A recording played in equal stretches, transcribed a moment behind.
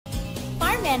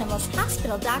Farm Animals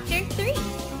Hospital Doctor 3.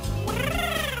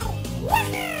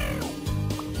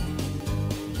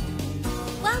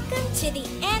 Welcome to the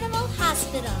Animal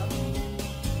Hospital.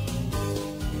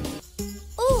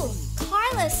 Ooh,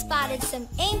 Carlos spotted some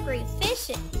angry fish.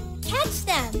 Catch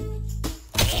them!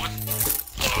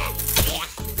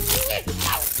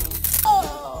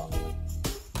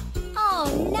 Oh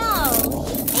no!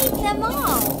 He ate them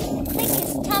all! Click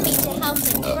his tummy to help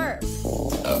him burp.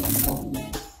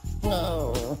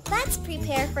 Let's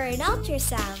prepare for an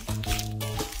ultrasound.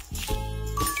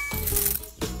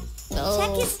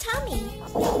 Check his tummy.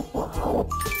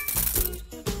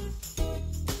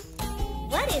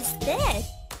 What is this?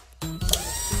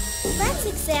 Let's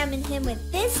examine him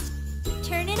with this.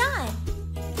 Turn it on.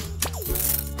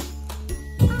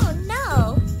 Oh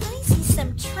no! I see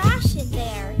some trash in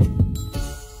there.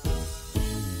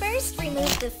 First,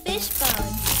 remove the fish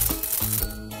bones.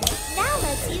 Now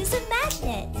let's use a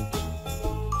magnet.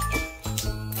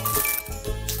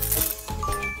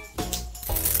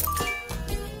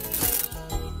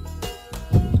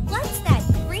 What's that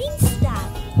green stuff?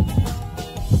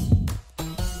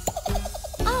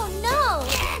 Oh no!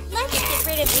 Let's get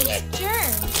rid of these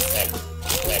germs.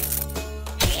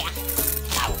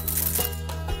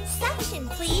 Suction,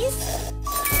 please.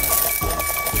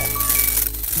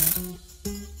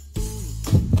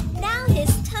 Now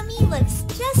his tummy looks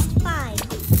just fine.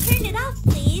 Turn it off,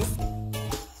 please.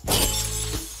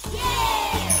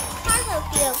 Yay! Carlo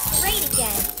feels great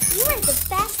again. You are the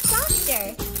best doctor.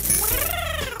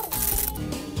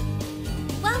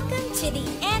 Welcome to the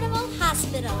Animal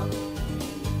Hospital.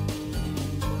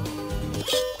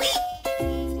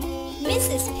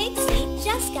 Mrs. Pixie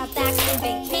just got back from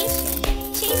vacation.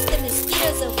 Chase the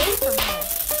mosquitoes away from her.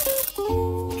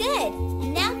 Good.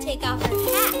 Now take off her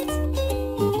hat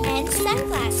and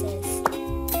sunglasses.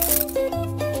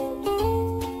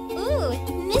 Ooh,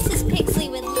 Mrs. Pixie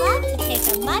would love to take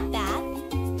a mud bath.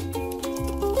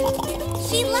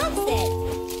 She loves it.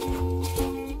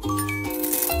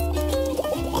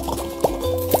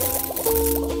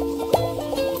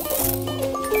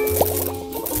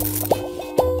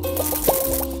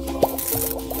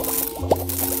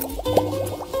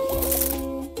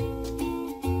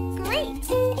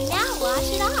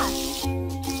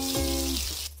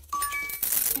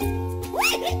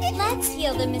 Let's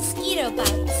heal the mosquito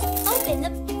bites.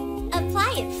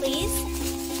 Apply it, please.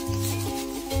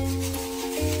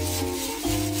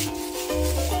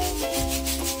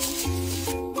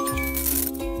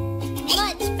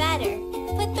 Much better.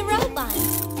 Put the robe on.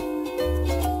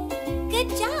 Good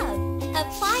job.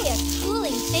 Apply a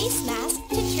cooling face mask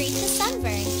to treat the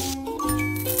sunburn.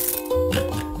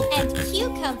 And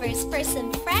cucumbers for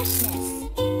some freshness.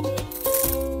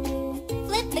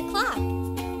 Flip the clock.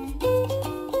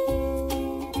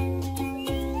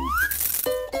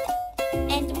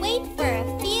 Wait for a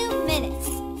few minutes.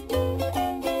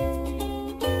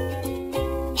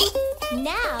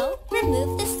 Now,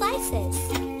 remove the slices.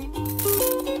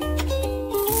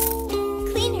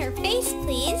 Clean her face,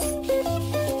 please.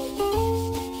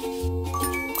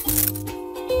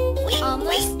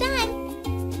 Almost done.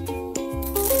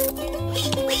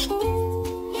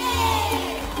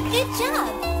 Good job,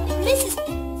 Mrs.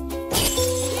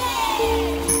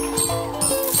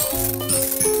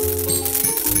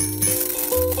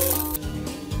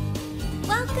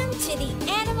 Welcome to the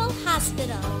Animal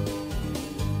Hospital.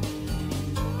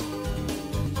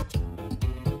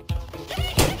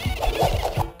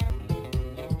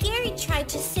 Gary tried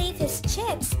to save his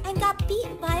chicks and got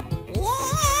beaten by...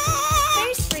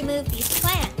 First, remove these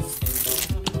plants.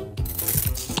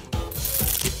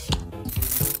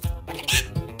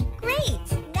 Great!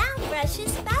 Now brush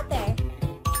his feather.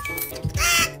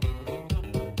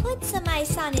 Put some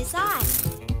ice on his eye.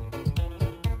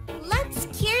 Let's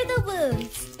cure the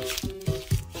wounds.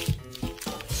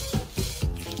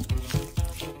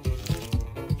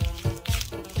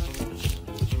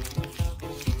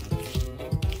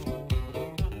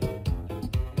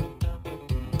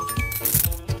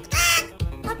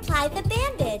 Apply the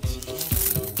bandage.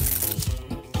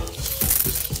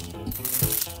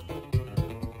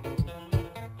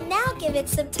 Now give it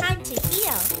some time to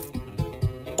heal.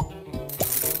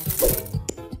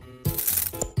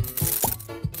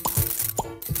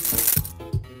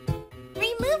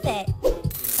 Remove it.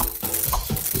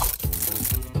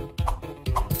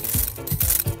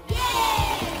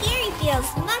 Yay! Gary feels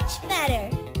much better.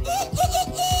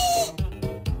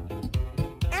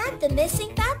 Add the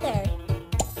missing feather.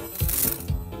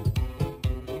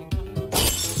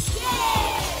 Yay!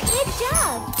 Good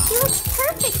job! He looks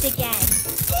perfect again.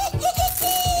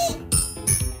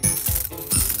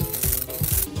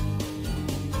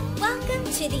 Welcome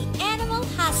to the animal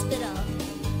hospital.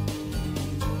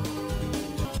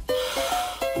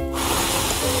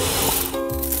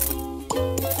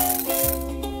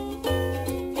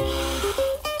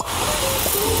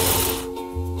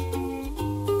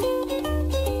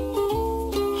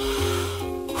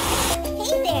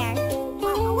 Hey there.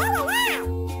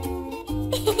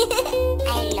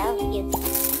 I love you.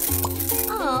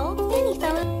 Oh, Benny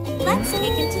fell. Let's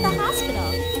take him to the hospital.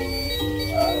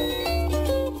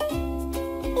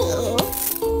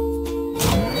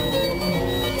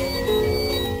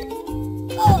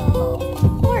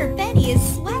 Poor Benny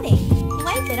is sweating.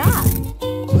 Wipe it off.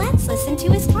 Let's listen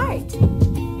to his heart.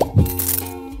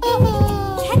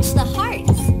 Catch the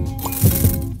hearts.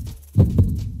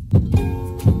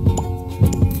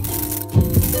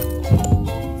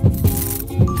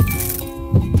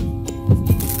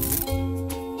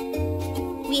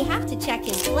 We have to check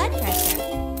his blood pressure.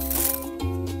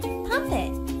 Pump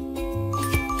it.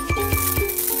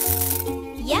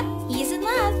 Yep, he's in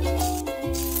love.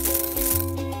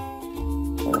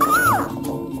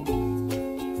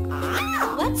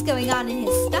 What's going on in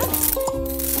his stomach?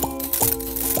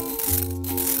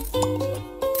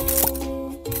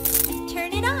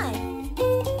 Turn it on.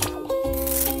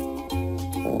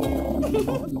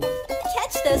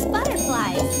 Catch those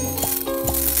butterflies.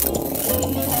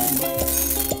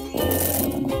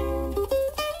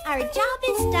 Our job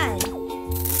is done.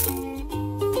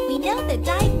 We know the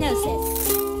diagnosis.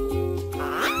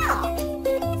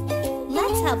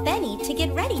 Let's help Benny to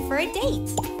get ready for a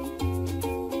date.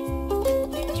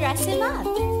 Dress him up.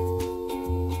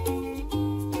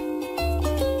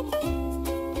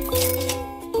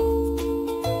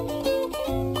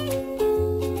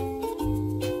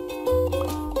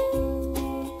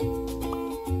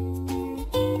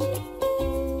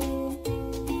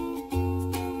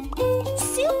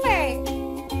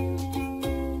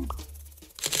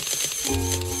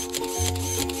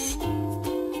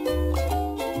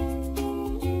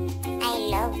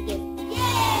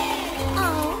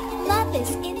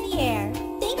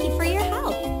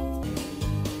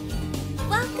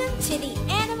 To the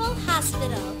animal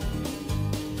hospital.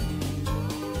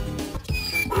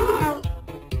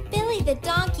 Billy the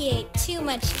donkey ate too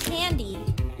much candy.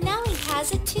 Now he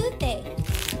has a toothache.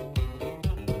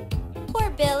 Poor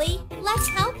Billy, let's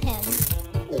help him.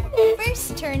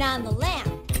 First, turn on the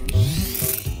lamp.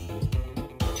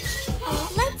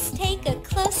 Let's take a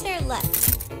closer look.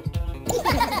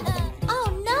 Oh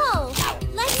no!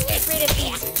 Let's get rid of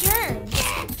these germs.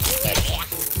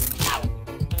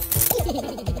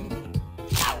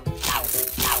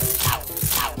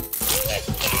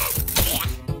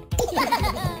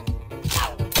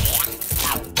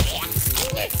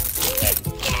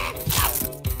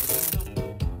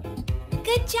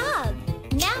 Good job!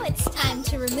 Now it's time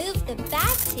to remove the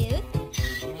bad tooth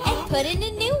and put in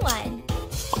a new one.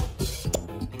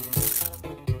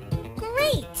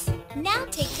 Great! Now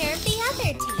take care of the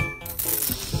other teeth.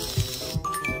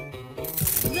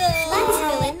 Let's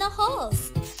fill in the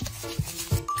holes.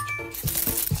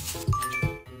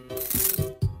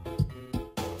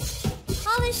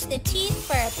 Polish the teeth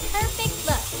for a perfect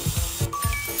look.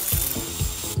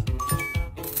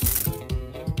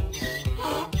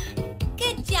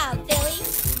 Good job, Billy.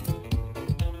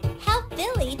 Help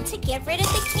Billy to get rid of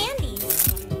the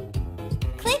candies.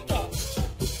 Click it.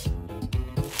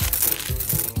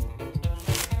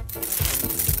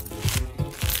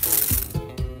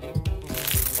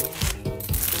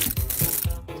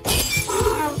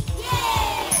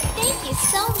 Thank you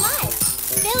so much.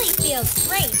 Billy feels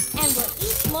great and will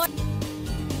eat more.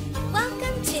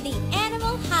 Welcome to the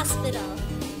animal hospital.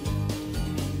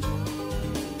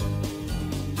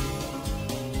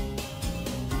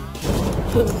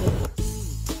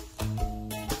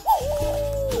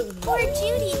 Poor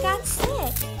Judy got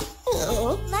sick.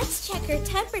 Let's check her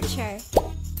temperature.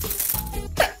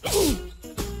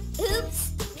 Oops,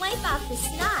 wipe off the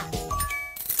snot.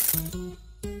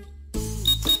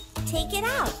 Take it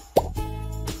out.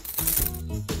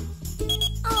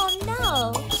 Oh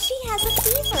no, she has a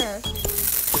fever.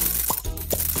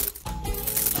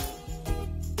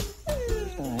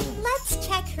 Let's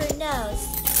check her nose.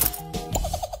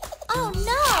 Oh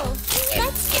no,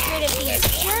 let's get rid of these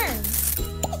germs.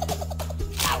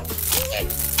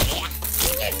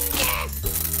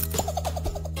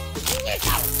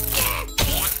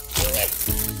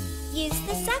 Use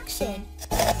the suction.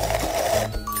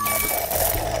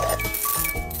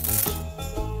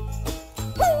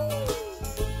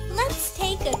 Let's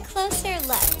take a closer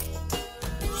look.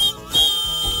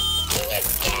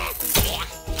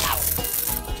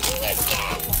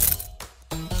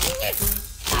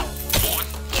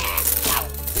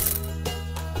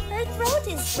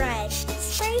 coat is red.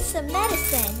 Spray some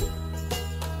medicine.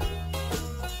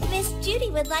 Miss Judy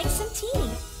would like some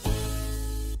tea.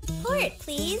 Pour it,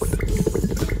 please.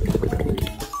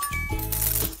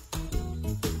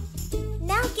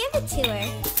 Now give it to her.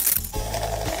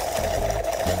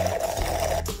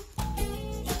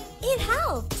 It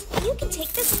helped. You can take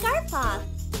the scarf off.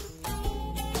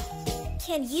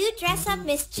 Can you dress up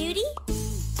Miss Judy?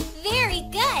 Very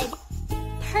good.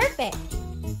 Perfect.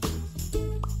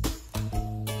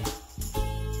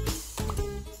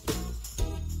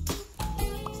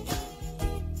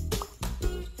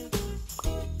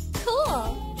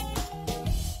 Cool.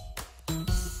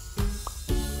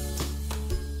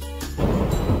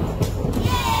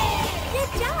 Yay!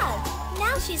 Good job.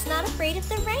 Now she's not afraid of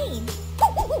the rain.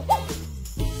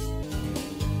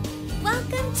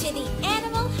 Welcome to the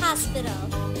animal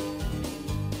hospital.